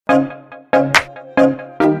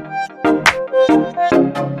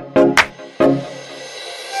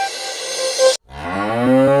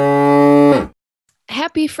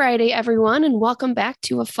Friday, everyone, and welcome back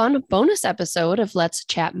to a fun bonus episode of Let's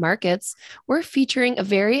Chat Markets. We're featuring a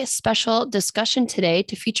very special discussion today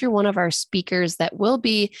to feature one of our speakers that will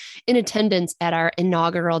be in attendance at our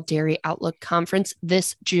inaugural Dairy Outlook Conference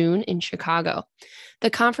this June in Chicago. The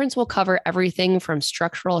conference will cover everything from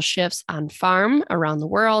structural shifts on farm around the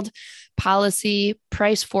world, policy,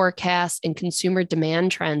 price forecasts, and consumer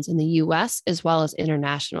demand trends in the US as well as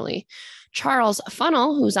internationally. Charles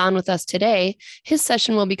Funnell, who's on with us today, his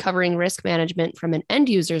session will be covering risk management from an end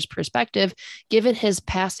user's perspective, given his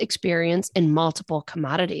past experience in multiple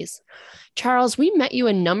commodities. Charles, we met you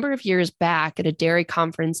a number of years back at a dairy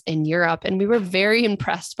conference in Europe, and we were very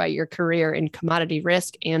impressed by your career in commodity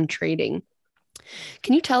risk and trading.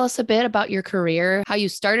 Can you tell us a bit about your career, how you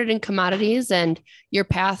started in commodities, and your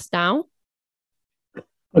path now?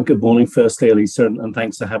 Well, good morning, firstly, Elisa, and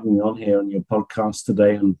thanks for having me on here on your podcast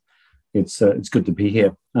today. And it's good to be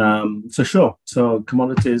here. So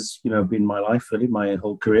commodities, have been my life, really, my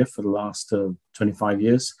whole career for the last 25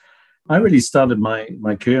 years. I really started my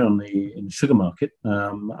career in the sugar market.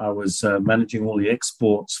 I was managing all the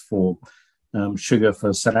exports for sugar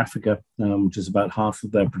for South Africa, which is about half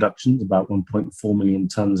of their production, about 1.4 million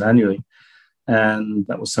tons annually. And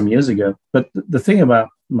that was some years ago. But the thing about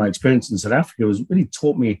my experience in South Africa was really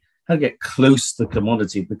taught me how to get close to the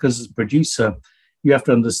commodity, because as a producer, you have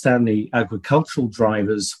to understand the agricultural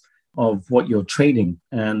drivers of what you're trading.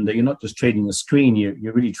 And you're not just trading a screen,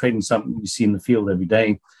 you're really trading something you see in the field every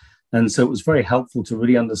day. And so it was very helpful to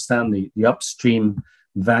really understand the upstream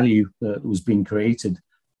value that was being created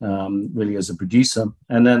really as a producer.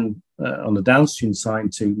 And then on the downstream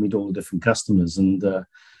side to meet all the different customers. And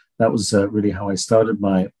that was really how I started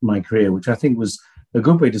my career, which I think was a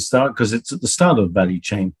good way to start, because it's at the start of the value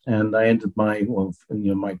chain, and I ended my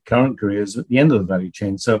current career is at the end of the value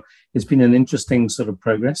chain. So it's been an interesting sort of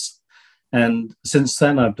progress. And since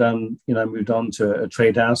then, I've done, moved on to a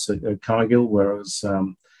trade house at Cargill, where I was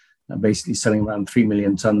basically selling around 3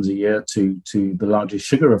 million tons a year to the largest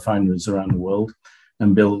sugar refineries around the world,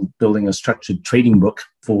 and building a structured trading book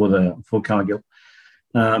for Cargill.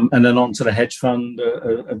 And then on to the hedge fund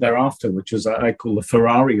thereafter, which was, I call the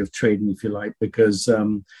Ferrari of trading, if you like, because,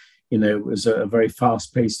 it was a very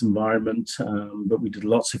fast-paced environment, but we did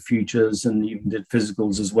lots of futures and even did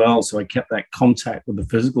physicals as well. So I kept that contact with the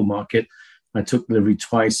physical market. I took delivery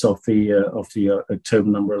twice off the October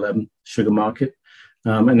number 11 sugar market.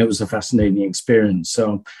 And it was a fascinating experience.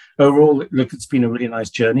 So overall, look, it's been a really nice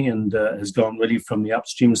journey, and has gone really from the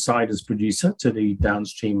upstream side as producer to the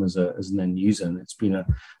downstream as an end user. And it's been a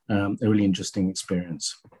really interesting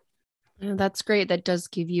experience. That's great. That does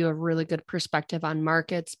give you a really good perspective on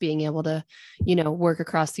markets, being able to, work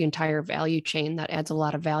across the entire value chain. That adds a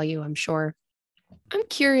lot of value, I'm sure. I'm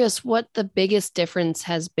curious what the biggest difference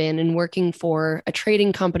has been in working for a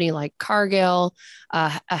trading company like Cargill,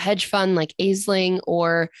 a hedge fund like Aisling,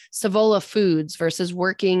 or Savola Foods versus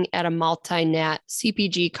working at a multi-nat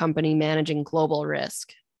CPG company managing global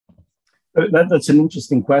risk. That's an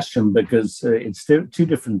interesting question, because it's two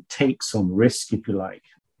different takes on risk, if you like.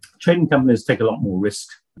 Trading companies take a lot more risk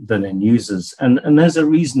than end users, and there's a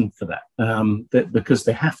reason for that, because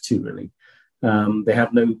they have to, really. They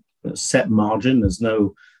have no set margin. There's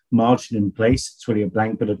no margin in place. It's really a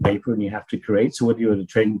blank bit of paper, and you have to create. So whether you're at a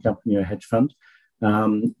trading company or a hedge fund,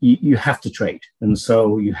 you have to trade. And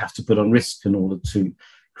so you have to put on risk in order to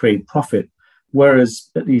create profit.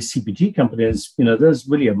 Whereas at these CPG companies, there's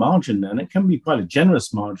really a margin, and it can be quite a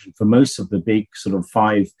generous margin for most of the big sort of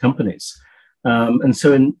 5 companies. And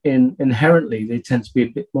so inherently, they tend to be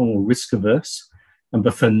a bit more risk averse and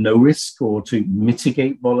prefer no risk, or to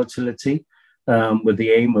mitigate volatility, with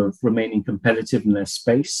the aim of remaining competitive in their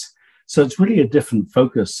space. So it's really a different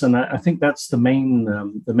focus. And I think that's the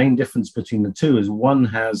main difference between the two, is one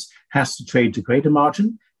has to trade to create a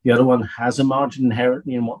margin. The other one has a margin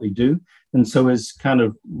inherently in what they do. And so is kind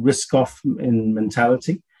of risk off in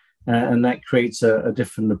mentality. And that creates a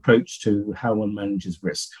different approach to how one manages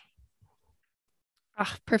risk.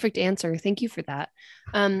 Perfect answer. Thank you for that.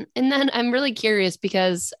 And then I'm really curious,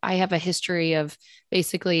 because I have a history of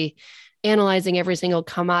basically analyzing every single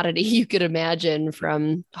commodity you could imagine,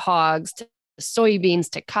 from hogs to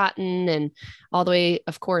soybeans to cotton, and all the way,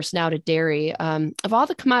 of course, now to dairy. Of all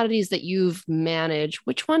the commodities that you've managed,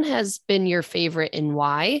 which one has been your favorite and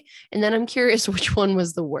why? And then I'm curious which one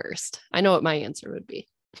was the worst. I know what my answer would be.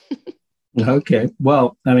 Okay.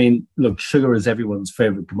 Well, I mean, look, sugar is everyone's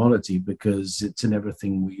favorite commodity because it's in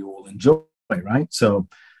everything we all enjoy, right? So,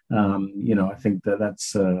 I think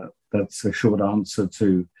that's a short answer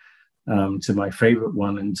to to my favorite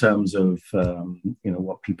one in terms of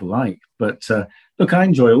what people like. But look, I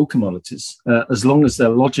enjoy all commodities as long as they're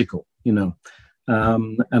logical,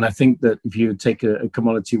 and I think that if you take a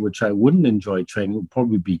commodity which I wouldn't enjoy trading, it would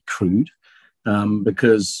probably be crude,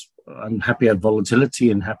 because I'm happy at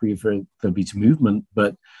volatility and happy for there be movement,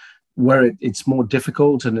 but where it's more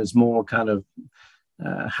difficult and it's more kind of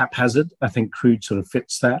haphazard, I think crude sort of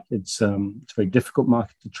fits that. It's a very difficult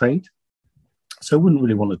market to trade. So I wouldn't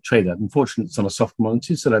really want to trade that. Unfortunately, it's not a soft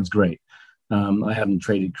commodity, so that's great. I haven't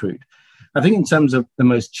traded crude. I think in terms of the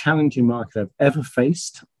most challenging market I've ever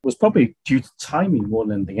faced was probably due to timing more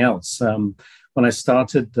than anything else. When I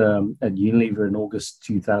started at Unilever in August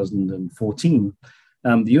 2014,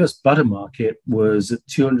 the US butter market was at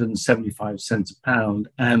 275 cents a pound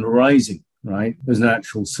and rising, right? There's an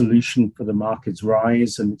actual solution for the market's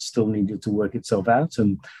rise, and it still needed to work itself out.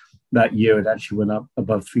 And that year, it actually went up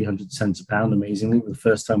above 300 cents a pound, amazingly, the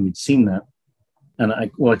first time we'd seen that. And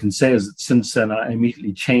all I can say is that since then, I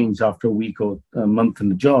immediately changed after a week or a month in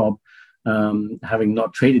the job. Having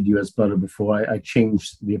not traded US butter before, I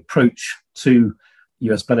changed the approach to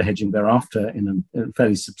US butter hedging thereafter in a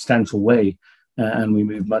fairly substantial way. And we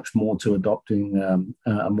moved much more to adopting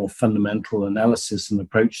a more fundamental analysis and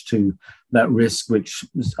approach to that risk, which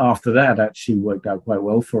after that actually worked out quite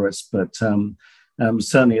well for us. But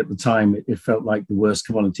certainly at the time, it felt like the worst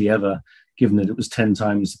commodity ever, given that it was 10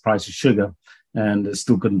 times the price of sugar and I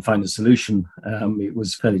still couldn't find a solution. It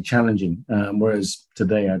was fairly challenging. Whereas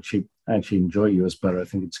today, I actually enjoy US butter. I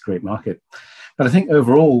think it's a great market. But I think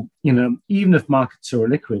overall, even if markets are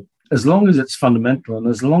liquid, as long as it's fundamental and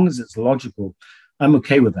as long as it's logical, I'm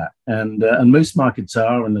okay with that. And most markets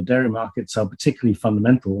are, and the dairy markets are particularly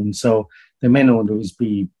fundamental. And so they may not always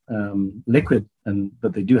be liquid,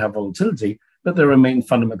 but they do have volatility, but they remain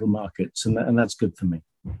fundamental markets. And that's good for me.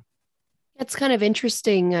 It's kind of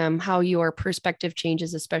interesting how your perspective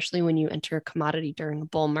changes, especially when you enter a commodity during a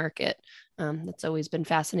bull market. That's always been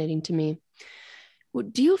fascinating to me.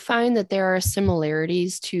 Do you find that there are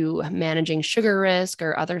similarities to managing sugar risk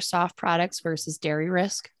or other soft products versus dairy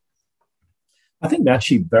risk? I think they're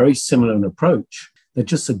actually very similar in approach. They're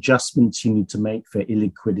just adjustments you need to make for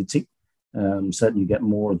illiquidity. Certainly you get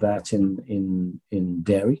more of that in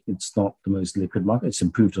dairy. It's not the most liquid market. It's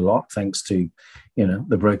improved a lot thanks to,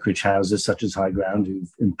 the brokerage houses such as High Ground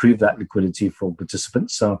who've improved that liquidity for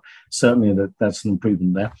participants. So certainly that's an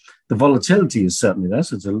improvement there. The volatility is certainly there.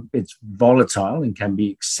 So it's volatile and can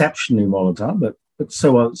be exceptionally volatile, but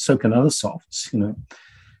so can other softs,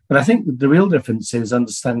 But I think the real difference is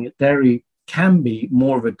understanding that dairy can be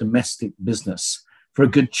more of a domestic business for a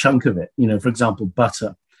good chunk of it. For example,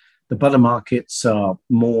 butter. The butter markets are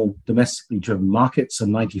more domestically driven markets,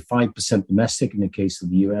 and 95% domestic in the case of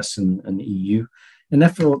the US and the EU. And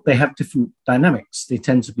therefore, they have different dynamics. They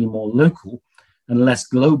tend to be more local and less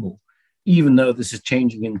global, even though this is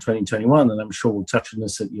changing in 2021. And I'm sure we'll touch on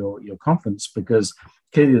this at your conference, because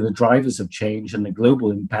clearly the drivers have changed and the global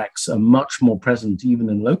impacts are much more present even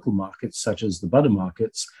in local markets, such as the butter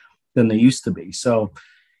markets, than they used to be. So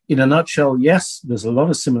in a nutshell, yes, there's a lot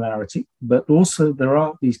of similarity, but also there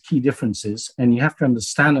are these key differences, and you have to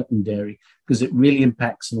understand it in dairy because it really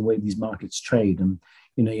impacts on the way these markets trade. And,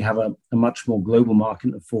 you have a much more global market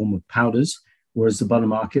in the form of powders, whereas the butter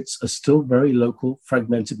markets are still very local,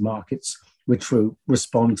 fragmented markets, which will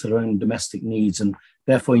respond to their own domestic needs. And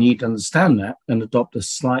therefore, you need to understand that and adopt a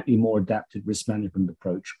slightly more adapted risk management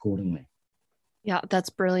approach accordingly. Yeah, that's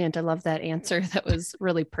brilliant. I love that answer. That was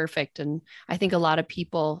really perfect. And I think a lot of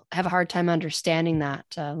people have a hard time understanding that,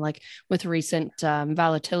 like with recent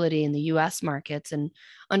volatility in the US markets and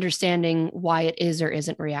understanding why it is or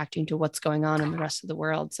isn't reacting to what's going on in the rest of the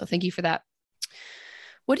world. So thank you for that.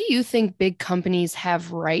 What do you think big companies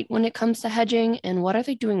have right when it comes to hedging, and what are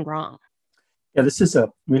they doing wrong? Yeah, this is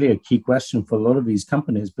really a key question for a lot of these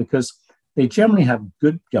companies, because they generally have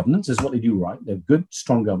good governance, is what they do right. They have good,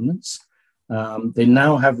 strong governance. They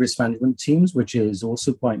now have risk management teams, which is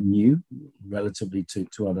also quite new relatively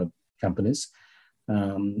to other companies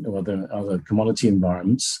or other commodity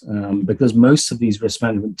environments, because most of these risk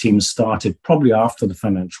management teams started probably after the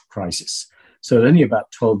financial crisis. So they're only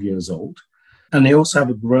about 12 years old. And they also have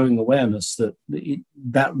a growing awareness that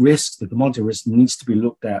that risk, the commodity risk, needs to be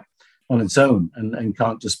looked at on its own and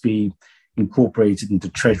can't just be incorporated into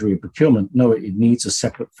treasury procurement. No, it needs a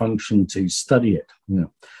separate function to study it.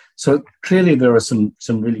 So clearly there are some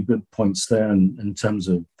really good points there in terms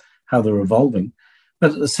of how they're evolving.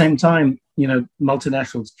 But at the same time,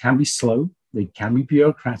 multinationals can be slow. They can be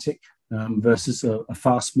bureaucratic versus a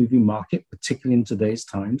fast-moving market, particularly in today's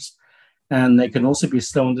times. And they can also be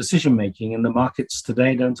slow in decision-making. And the markets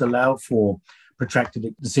today don't allow for protracted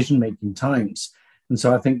decision-making times. And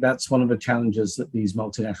so I think that's one of the challenges that these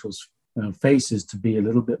multinationals face, is to be a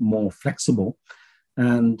little bit more flexible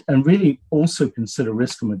and really also consider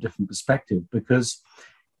risk from a different perspective. Because,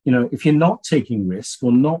 if you're not taking risk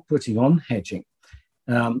or not putting on hedging,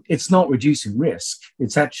 it's not reducing risk.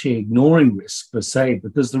 It's actually ignoring risk per se,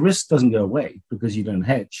 because the risk doesn't go away because you don't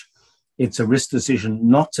hedge. It's a risk decision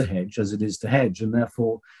not to hedge as it is to hedge. And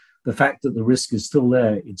therefore, the fact that the risk is still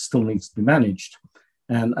there, it still needs to be managed.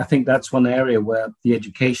 And I think that's one area where the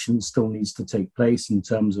education still needs to take place in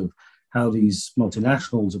terms of how these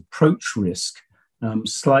multinationals approach risk,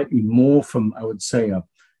 slightly more from, I would say, a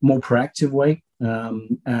more proactive way,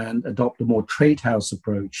 and adopt a more trade house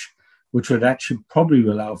approach, which would actually probably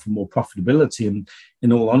allow for more profitability and,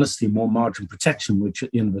 in all honesty, more margin protection, which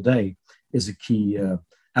at the end of the day is a key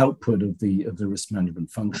output of the risk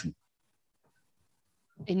management function.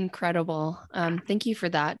 Incredible. Thank you for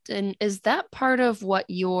that. And is that part of what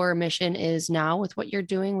your mission is now with what you're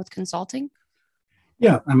doing with consulting?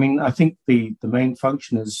 Yeah, I mean, I think the main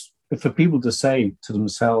function is for people to say to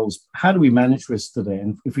themselves, how do we manage risk today?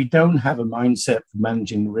 And if we don't have a mindset for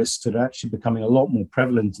managing risks that are actually becoming a lot more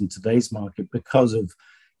prevalent in today's market because of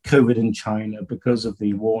COVID in China, because of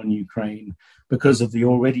the war in Ukraine, because of the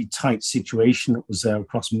already tight situation that was there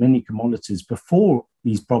across many commodities before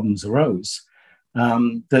these problems arose,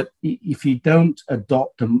 that if you don't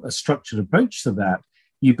adopt a structured approach to that,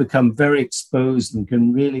 you become very exposed and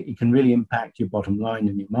it can really impact your bottom line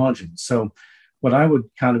and your margins. So what I would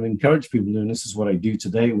kind of encourage people to do, and this is what I do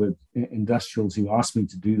today with industrials who ask me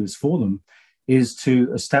to do this for them, is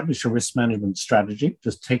to establish a risk management strategy.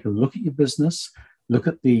 Just take a look at your business, look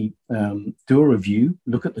at do a review,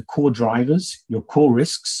 look at the core drivers, your core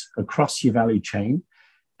risks across your value chain,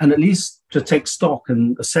 and at least to take stock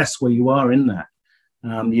and assess where you are in that.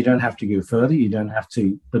 You don't have to go further. You don't have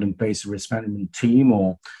to put in place a risk management team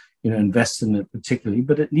or invest in it particularly.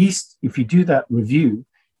 But at least if you do that review,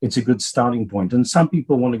 it's a good starting point. And some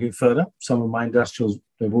people want to go further. Some of my industrials,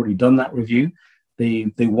 they've already done that review.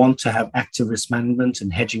 They want to have active risk management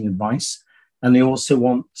and hedging advice. And they also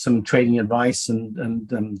want some trading advice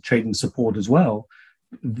and trading support as well,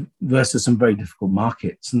 versus some very difficult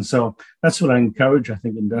markets. And so that's what I encourage, I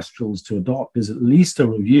think, industrials to adopt, is at least a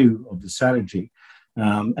review of the strategy.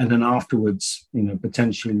 And then afterwards,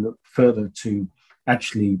 potentially look further to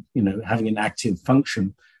actually, having an active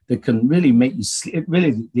function that can really make you sleep.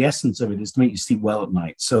 Really, the essence of it is to make you sleep well at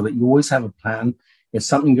night, so that you always have a plan. If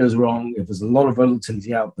something goes wrong, if there's a lot of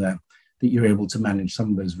volatility out there, that you're able to manage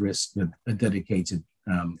some of those risks with a dedicated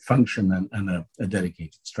function and a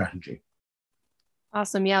dedicated strategy.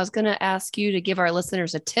 Awesome. Yeah, I was going to ask you to give our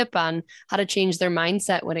listeners a tip on how to change their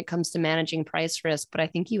mindset when it comes to managing price risk, but I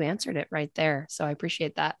think you answered it right there. So I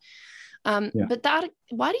appreciate that. But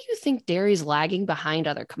why do you think dairy is lagging behind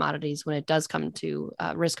other commodities when it does come to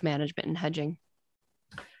risk management and hedging?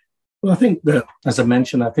 Well, I think that, as I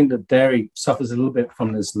mentioned, I think that dairy suffers a little bit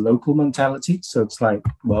from this local mentality. So it's like,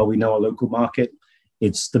 well, we know a local market,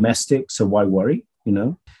 it's domestic, so why worry,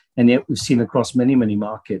 And yet we've seen across many, many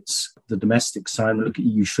markets, the domestic side. Look at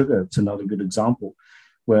EU sugar, it's another good example,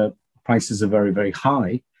 where prices are very, very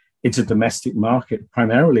high. It's a domestic market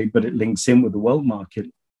primarily, but it links in with the world market,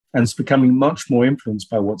 and it's becoming much more influenced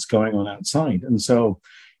by what's going on outside. And so,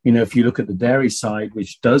 if you look at the dairy side,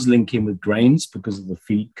 which does link in with grains because of the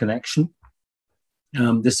feed connection,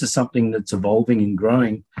 this is something that's evolving and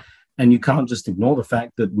growing. And you can't just ignore the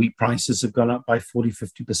fact that wheat prices have gone up by 40,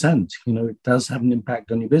 50%. It does have an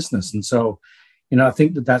impact on your business. And so, I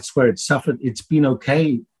think that's where it's suffered. It's been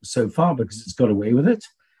okay so far because it's got away with it.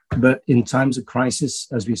 But in times of crisis,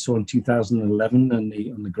 as we saw in 2011 on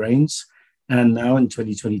the grains, and now in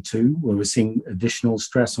 2022, where we're seeing additional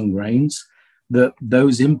stress on grains,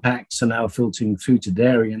 those impacts are now filtering through to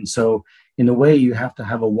dairy. And so, in a way, you have to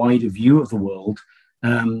have a wider view of the world,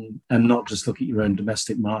 and not just look at your own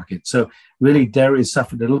domestic market. So really, dairy has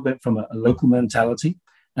suffered a little bit from a local mentality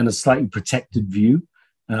and a slightly protected view,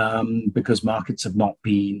 because markets have not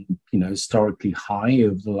been, historically high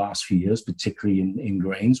over the last few years, particularly in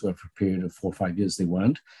grains, where for a period of 4 or 5 years they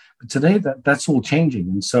weren't. But today, that's all changing.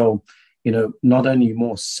 And so, not only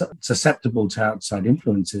more susceptible to outside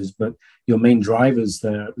influences, but your main drivers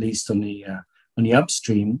there, at least on the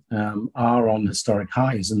upstream, are on historic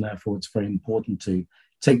highs. And therefore, it's very important to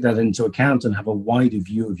take that into account and have a wider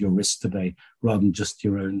view of your risk today, rather than just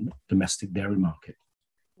your own domestic dairy market.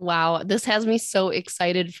 Wow, this has me so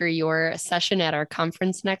excited for your session at our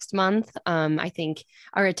conference next month. I think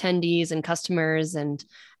our attendees and customers and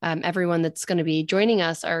everyone that's going to be joining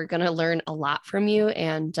us are going to learn a lot from you.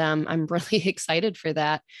 And I'm really excited for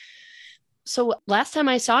that. So last time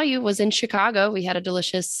I saw you was in Chicago. We had a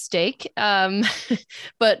delicious steak.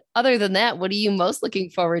 But other than that, what are you most looking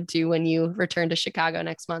forward to when you return to Chicago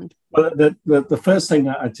next month? Well, the first thing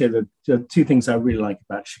I'd say that there are two things I really like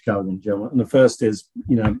about Chicago in general. And the first is,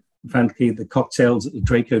 frankly, the cocktails at the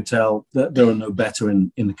Drake Hotel, there are no better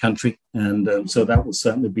in the country. And so that will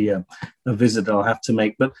certainly be a visit I'll have to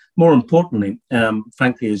make. But more importantly,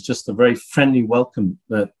 frankly, is just the very friendly welcome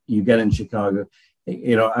that you get in Chicago.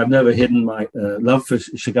 I've never hidden my love for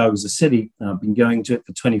Chicago as a city. I've been going to it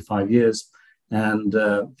for 25 years. And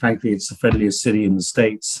frankly, it's the friendliest city in the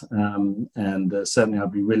States. And certainly I'll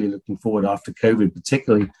be really looking forward after COVID,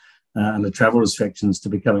 particularly, and the travel restrictions, to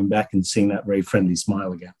be coming back and seeing that very friendly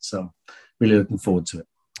smile again. So really looking forward to it.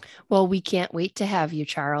 Well, we can't wait to have you,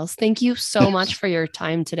 Charles. Thank you so much for your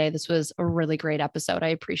time today. This was a really great episode. I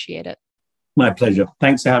appreciate it. My pleasure.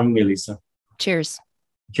 Thanks for having me, Lisa. Cheers.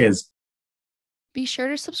 Cheers. Be sure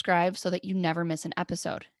to subscribe so that you never miss an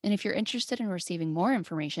episode. And if you're interested in receiving more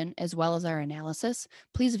information as well as our analysis,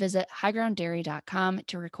 please visit highgrounddairy.com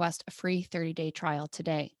to request a free 30-day trial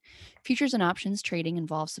today. Futures and options trading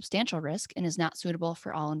involves substantial risk and is not suitable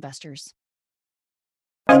for all investors.